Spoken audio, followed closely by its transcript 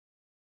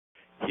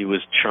He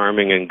was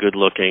charming and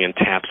good-looking and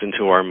taps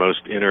into our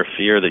most inner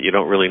fear that you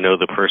don't really know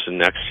the person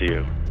next to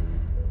you.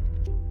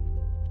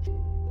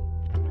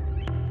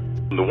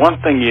 The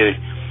one thing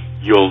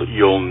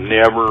you'll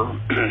never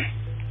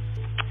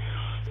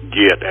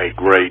get a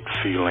great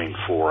feeling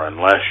for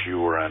unless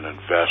you are an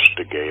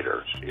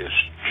investigator is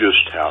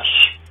just how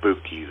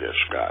spooky this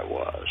guy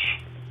was.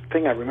 The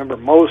thing I remember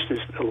most is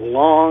the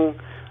long,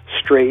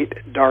 straight,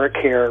 dark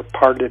hair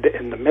parted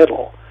in the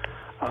middle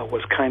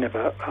was kind of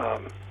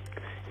a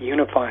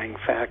unifying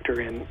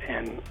factor in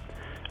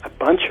a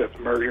bunch of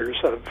murders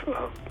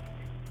of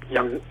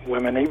young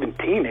women, even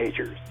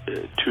teenagers.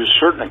 To a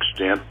certain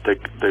extent,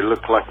 they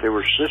looked like they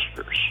were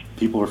sisters.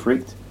 People were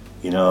freaked.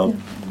 We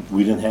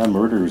didn't have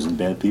murderers and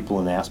bad people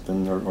in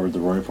Aspen or the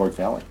Roaring Fork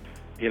Valley.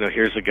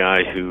 Here's a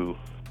guy who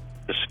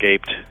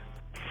escaped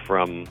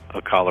from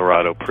a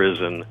Colorado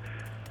prison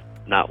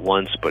not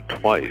once but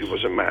twice. He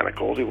wasn't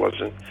manacled, he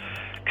wasn't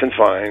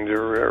confined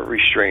or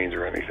restrained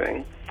or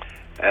anything,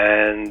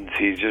 and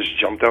he just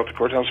jumped out the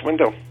courthouse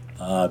window.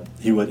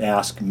 He would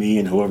ask me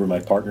and whoever my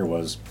partner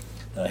was,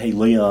 hey,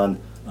 Leon,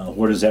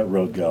 where does that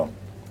road go?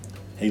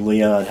 Hey,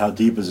 Leon, how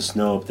deep is the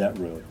snow up that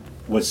road?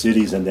 What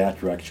city's in that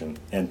direction?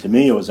 And to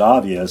me, it was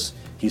obvious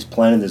he's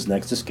planning his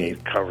next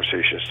escape.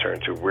 Conversations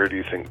turned to, where do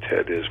you think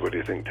Ted is? What do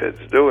you think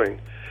Ted's doing?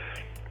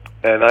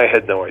 And I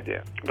had no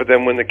idea. But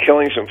then when the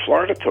killings in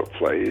Florida took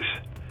place,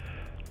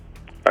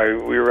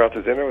 we were out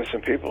to dinner with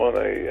some people, and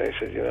I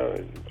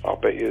said, I'll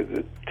bet you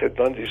that Ted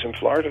Bundy's in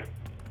Florida,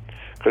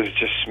 because it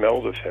just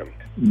smelled of him.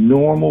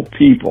 Normal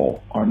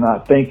people are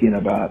not thinking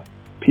about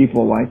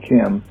people like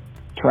him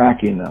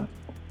tracking them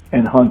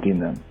and hunting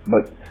them.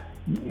 But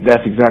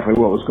that's exactly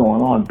what was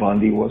going on.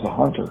 Bundy was a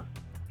hunter.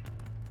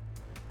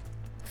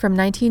 From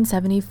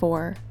 1974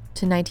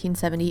 to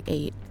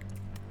 1978,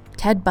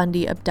 Ted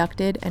Bundy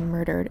abducted and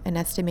murdered an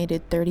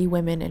estimated 30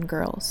 women and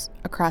girls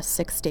across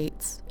 6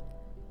 states.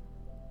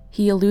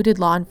 He eluded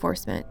law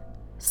enforcement,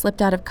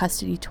 slipped out of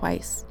custody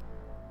twice,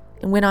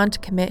 and went on to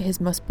commit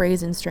his most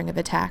brazen string of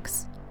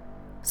attacks,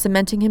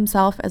 cementing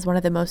himself as one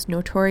of the most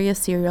notorious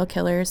serial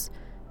killers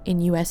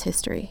in U.S.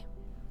 history.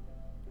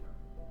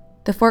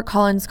 The Fort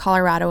Collins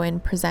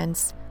Coloradoan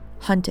presents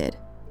Hunted,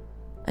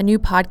 a new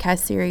podcast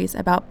series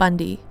about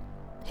Bundy,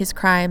 his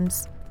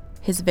crimes,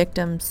 his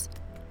victims,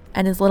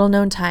 and his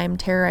little-known time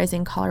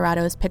terrorizing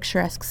Colorado's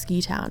picturesque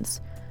ski towns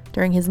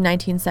during his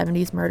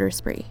 1970s murder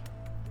spree.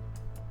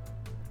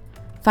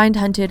 Find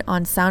Hunted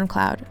on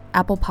SoundCloud,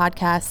 Apple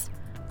Podcasts,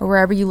 or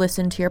wherever you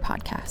listen to your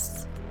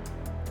podcasts.